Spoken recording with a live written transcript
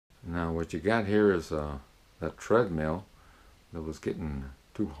Now what you got here is that treadmill that was getting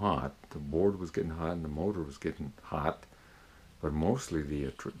too hot. The board was getting hot and the motor was getting hot, but mostly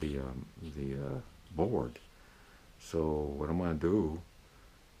the board. So what I'm going to do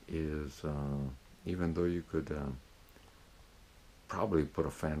is, even though you could probably put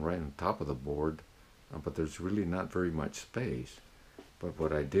a fan right on top of the board, but there's really not very much space. But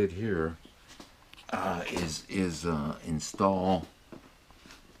what I did here is install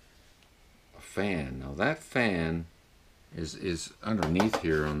a fan. Now that fan is underneath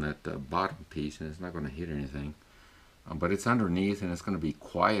here on that bottom piece, and it's not going to hit anything. But it's underneath, and it's going to be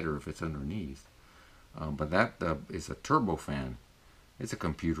quieter if it's underneath. But that is a turbo fan. It's a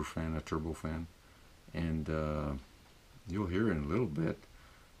computer fan, a turbo fan, and you'll hear it in a little bit.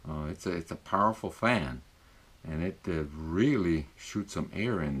 It's a powerful fan, and it really shoots some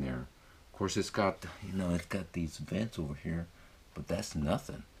air in there. Of course, it's got it's got these vents over here, but that's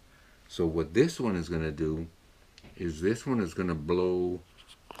nothing. So what this one is going to do is this one is going to blow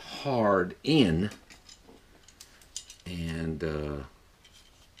hard in, and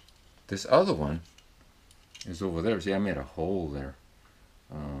this other one is over there. See, I made a hole there.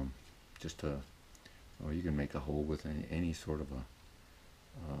 You can make a hole with any sort of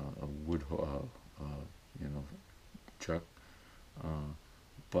a wood, chuck.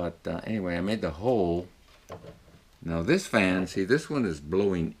 But anyway, I made the hole. Now this fan, see, this one is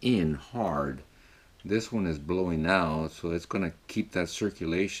blowing in hard. This one is blowing out, so it's going to keep that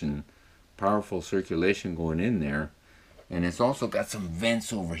circulation, powerful circulation going in there. And it's also got some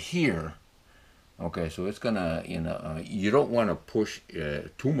vents over here. Okay, so it's gonna, you don't want to push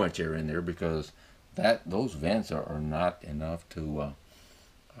too much air in there, because those vents are not enough to,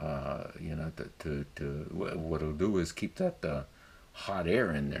 what it'll do is keep that hot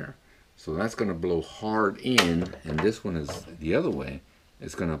air in there. So that's gonna blow hard in, and this one is the other way.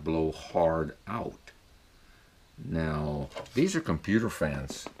 It's gonna blow hard out. Now these are computer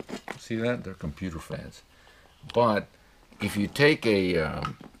fans. See that? They're computer fans. But if you take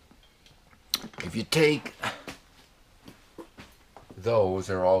those,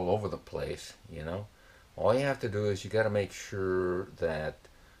 they're all over the place, all you have to do is you got to make sure that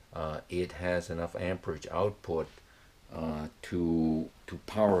it has enough amperage output to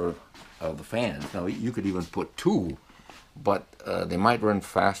power the fans. Now you could even put two, but they might run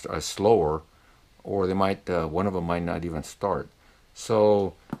faster or slower, or they might one of them might not even start.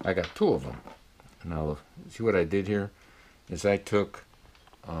 So I got two of them. Now see what I did here is I took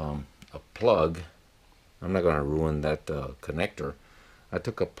a plug. I'm not going to ruin that connector. I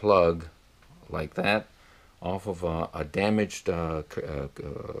took a plug like that off of a damaged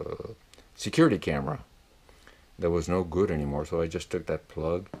security camera that was no good anymore. So I just took that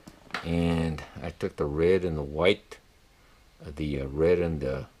plug, and I took the red and the white, the red and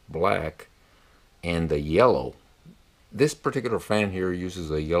the black, and the yellow. This particular fan here uses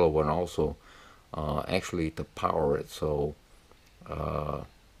a yellow one also, actually to power it. So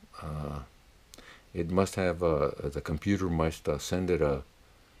it must have the computer must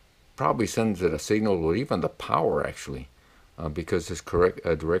probably sends it a signal, or even the power actually, because it's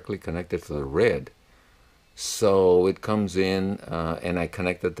directly connected to the red. So it comes in, and I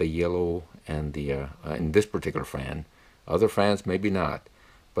connected the yellow and the in this particular fan. Other fans maybe not,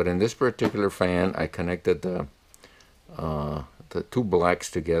 but in this particular fan I connected the two blacks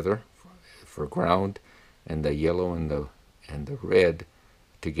together for ground, and the yellow and the red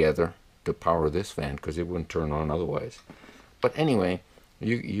together to power this fan, because it wouldn't turn on otherwise. But anyway,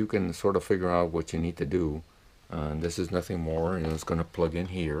 you can sort of figure out what you need to do. This is nothing more, and it's going to plug in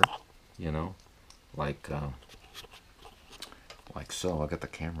here, like so. I got the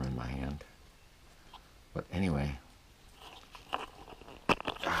camera in my hand, but anyway,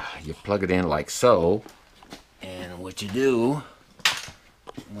 you plug it in like so, and what you do,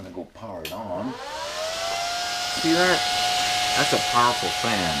 I'm going to go power it on. See that? That's a powerful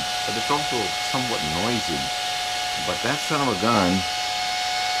fan, but it's also somewhat noisy. But that son of a gun,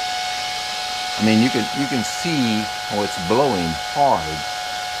 I mean, you can see how it's blowing hard,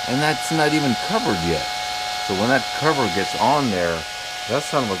 and that's not even covered yet. So when that cover gets on there, that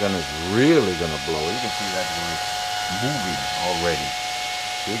son of a gun is really going to blow. You can see that when it's moving already.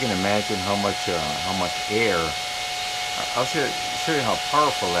 So you can imagine how much air. I'll show you how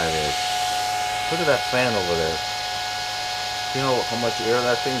powerful that is. Look at that fan over there. You know how much air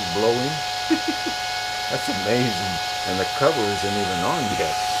that thing's blowing? That's amazing. And the cover isn't even on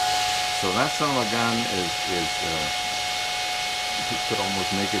yet. So that son of a gun is you could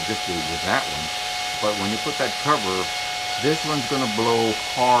almost make it just with that one. But when you put that cover, this one's going to blow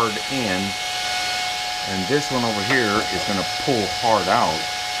hard in, and this one over here is going to pull hard out.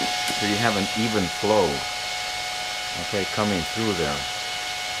 so you have an even flow, okay, coming through there.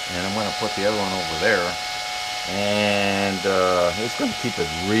 And I'm going to put the other one over there, and it's going to keep it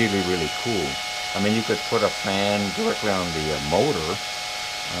really, really cool. I mean, you could put a fan directly on the motor,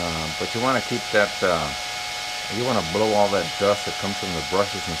 but you want to keep that, you want to blow all that dust that comes from the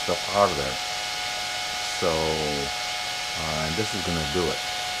brushes and stuff out of there. So, and this is going to do it.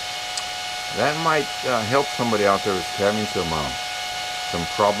 That might help somebody out there who's having some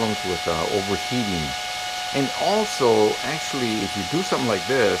problems with overheating. And also, actually, if you do something like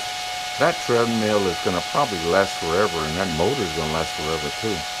this, that treadmill is going to probably last forever, and that motor is going to last forever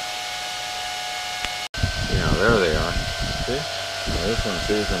too. Yeah, there they are. See? Now this one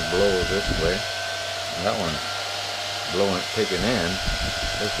sees them blow this way, and that one blowing, taking in.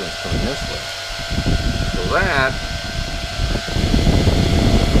 This one's coming this way. So that,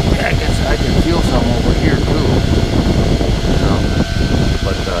 I guess I can feel some over here too. You know?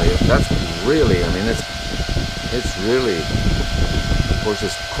 But that's really, I mean, it's really, of course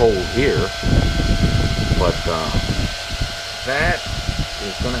it's cold here, but that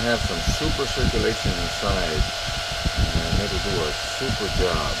is going to have some super circulation inside, and it'll do a super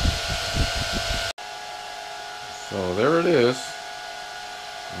job. So there it is.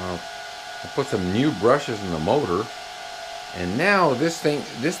 I put some new brushes in the motor, and now this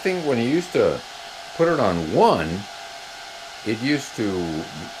thing when you used to put it on one, it used to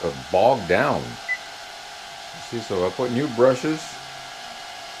bog down. See, so I put new brushes,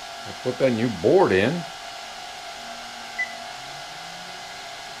 I put that new board in,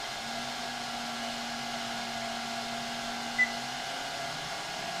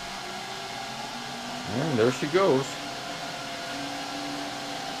 and there she goes.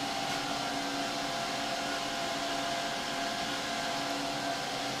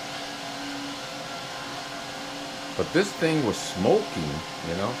 But this thing was smoking,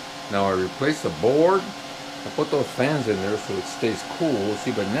 you know. Now I replaced the board. I put those fans in there so it stays cool.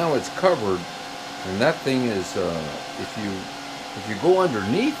 See, but now it's covered, and that thing is. If you go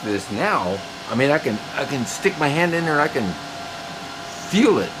underneath this now, I mean, I can stick my hand in there. I can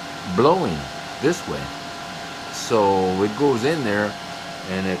feel it blowing this way. So it goes in there,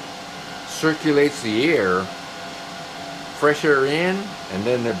 and it circulates the air, fresh air in, and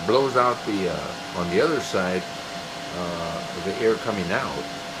then it blows out the on the other side. The air coming out,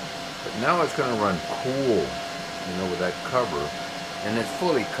 but now it's going to run cool, you know, with that cover, and it's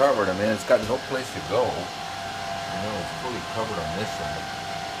fully covered. I mean, it's got no place to go. You know, it's fully covered on this side.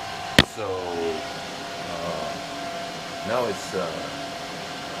 So now it's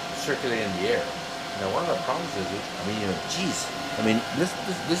circulating the air. Now, one of the problems is, I mean, you know, geez, I mean,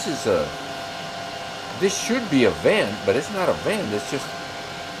 this is a, this should be a vent, but it's not a vent. It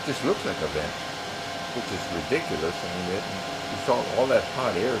just looks like a vent, which is ridiculous. I mean, it's all that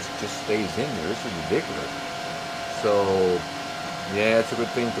hot air just stays in there. This is ridiculous. So, yeah, it's a good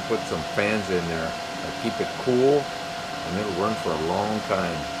thing to put some fans in there. Keep it cool, and it'll run for a long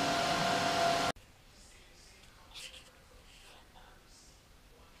time.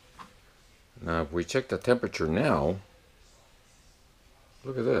 Now, if we check the temperature now,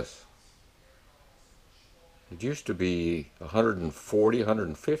 look at this. It used to be 140,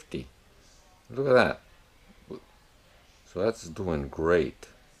 150. Look at that. So that's doing great.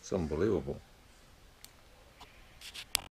 It's unbelievable.